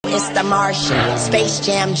it's the Martian. Space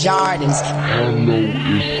Jam Jordans.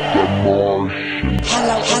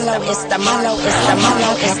 Hello, it's the Martian.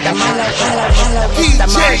 Hello, it's the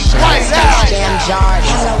Martian. Space Jam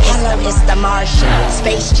Jordans. Hello, it's the Martian.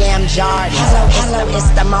 Space Jam Jordans. Hello,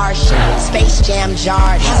 it's the Martian. Space Jam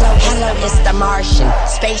Jordans. Hello, it's the Martian.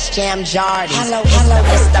 Space Jam Jordans. Hello,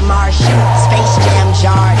 it's the Martian. Space Jam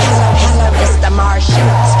Jordans. Hello, it's the Martian.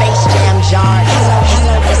 Space Jam Jordans.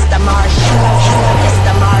 Hello, it's the Martian. It's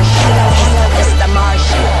the Martian. It's the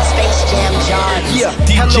Martian. Space Jam Jordans. Yeah,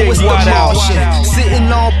 hello, it's the Martian.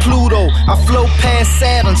 Sitting on Pluto, I flow past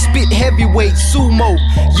Saturn, spit heavyweight sumo.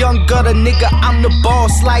 Young gutter nigga, I'm the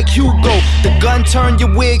boss like Hugo. The gun turn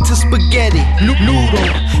your wig to spaghetti, noodle.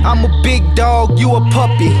 I'm a big dog, you a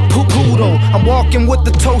puppy, poodle. I'm walking with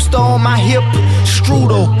the toaster on my hip,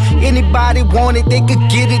 strudel. Anybody want it, they could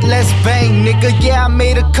get it, let's bang, nigga. Yeah, I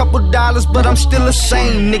made a couple dollars, but I'm still the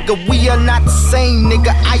same, nigga. We are not the same,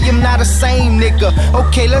 nigga. I am not the same, nigga.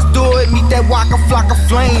 Okay, let's do it, meet that waka flock of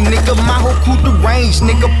flame, nigga. My whole crew deranged,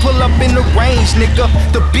 nigga. Pull up in the range, nigga.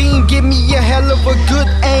 The beam give me a hell of a good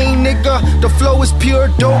aim, nigga. The flow is pure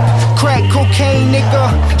dope, crack cocaine, nigga.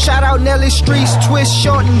 Shout out Nelly Streets, Twist,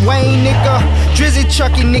 Short and Wayne, nigga. Drizzy,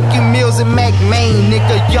 Chucky, Nicky Mills and Mac Main,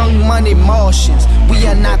 nigga. Young Money Martians, we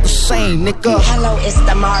are not the same, nigga. Hello, it's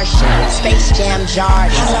the Martian. Space Jam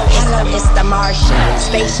Jordans. Hello, it's the Martian.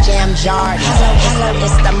 Space Jam Jordans. Hello,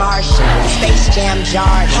 it's the Martian. Space Jam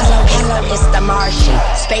Jordans. Hello, it's the Martian.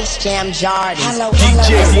 Space Jam Jordans. Hello, it's the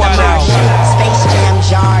Martian. Space Jam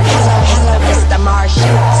Jordans. Hello, it's the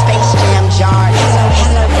Martian. Space Jam Jordans.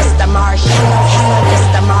 Hello, it's the Martian. It's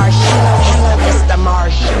the Martian. It's the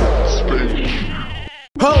Martian.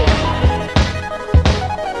 Ho!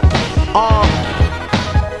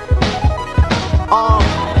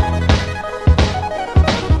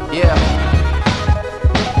 Yeah.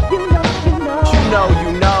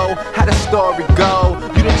 You know how the story go.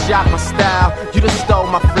 You done shot my style, you done stole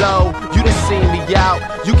my flow, you done seen me out,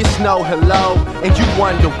 you can snow hello, and you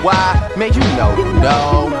wonder why, man, you know.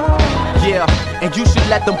 Yeah, and you should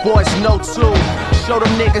let them boys know too. Show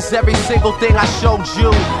them niggas every single thing I showed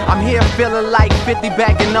you. I'm here feeling like 50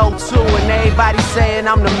 back in 02, and everybody saying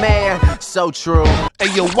I'm the man. So true.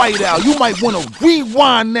 Hey, yo, White Owl, you might want to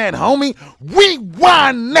rewind that, homie.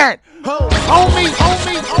 Rewind that, homie.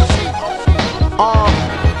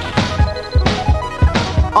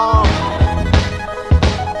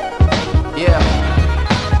 Yeah.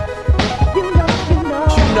 You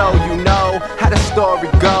know how the story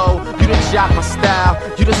go. You done shot my style,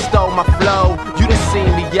 you done stole my flow, you done seen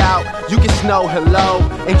me out, you can snow hello,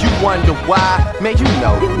 and you wonder why, man, you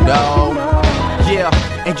know. Yeah,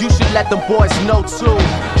 and you should let them boys know too.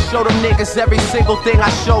 Show them niggas every single thing I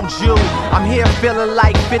showed you. I'm here feeling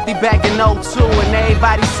like 50 back in 02, and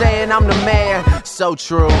everybody saying I'm the man. So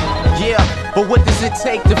true. Yeah, but what does it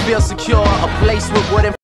take to feel secure? A place with wooden